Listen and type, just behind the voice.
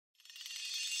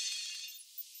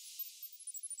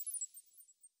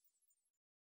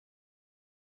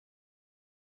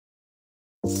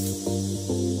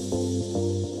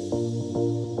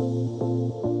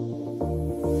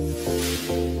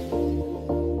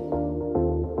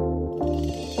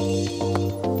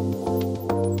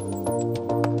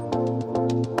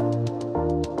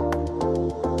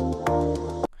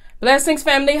Blessings,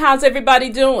 family. How's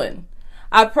everybody doing?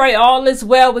 I pray all is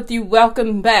well with you.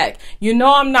 Welcome back. You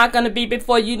know I'm not going to be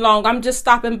before you long. I'm just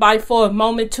stopping by for a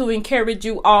moment to encourage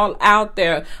you all out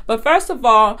there. But first of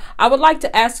all, I would like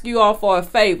to ask you all for a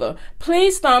favor.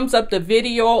 Please thumbs up the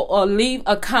video or leave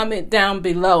a comment down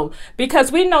below,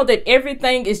 because we know that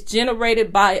everything is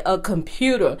generated by a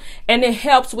computer and it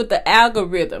helps with the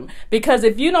algorithm. Because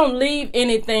if you don't leave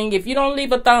anything, if you don't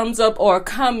leave a thumbs up or a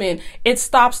comment, it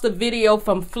stops the video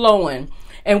from flowing.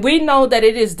 And we know that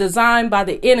it is designed by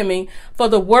the enemy for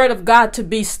the word of God to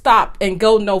be stopped and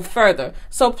go no further.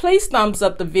 So please thumbs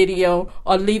up the video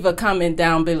or leave a comment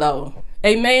down below.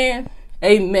 Amen.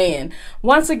 Amen.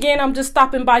 Once again, I'm just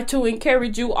stopping by to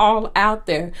encourage you all out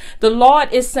there. The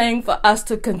Lord is saying for us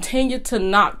to continue to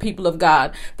knock, people of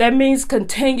God. That means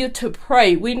continue to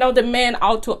pray. We know the man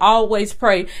ought to always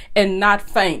pray and not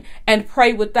faint, and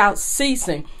pray without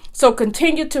ceasing. So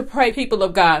continue to pray, people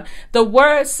of God. The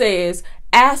word says,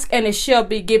 ask and it shall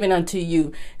be given unto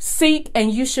you. Seek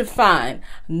and you shall find.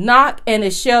 Knock and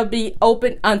it shall be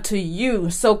opened unto you.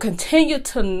 So continue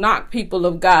to knock, people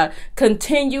of God.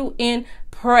 Continue in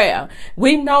prayer.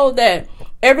 We know that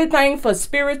everything for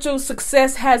spiritual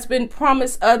success has been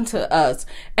promised unto us,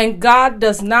 and God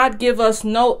does not give us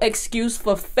no excuse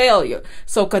for failure.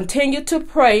 So continue to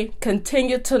pray,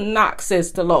 continue to knock,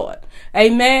 says the Lord.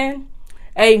 Amen.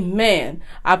 Amen.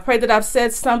 I pray that I've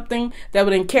said something that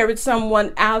would encourage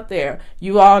someone out there.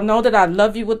 You all know that I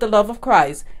love you with the love of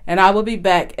Christ, and I will be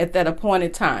back at that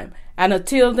appointed time. And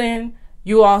until then,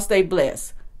 you all stay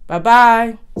blessed.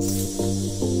 Bye-bye.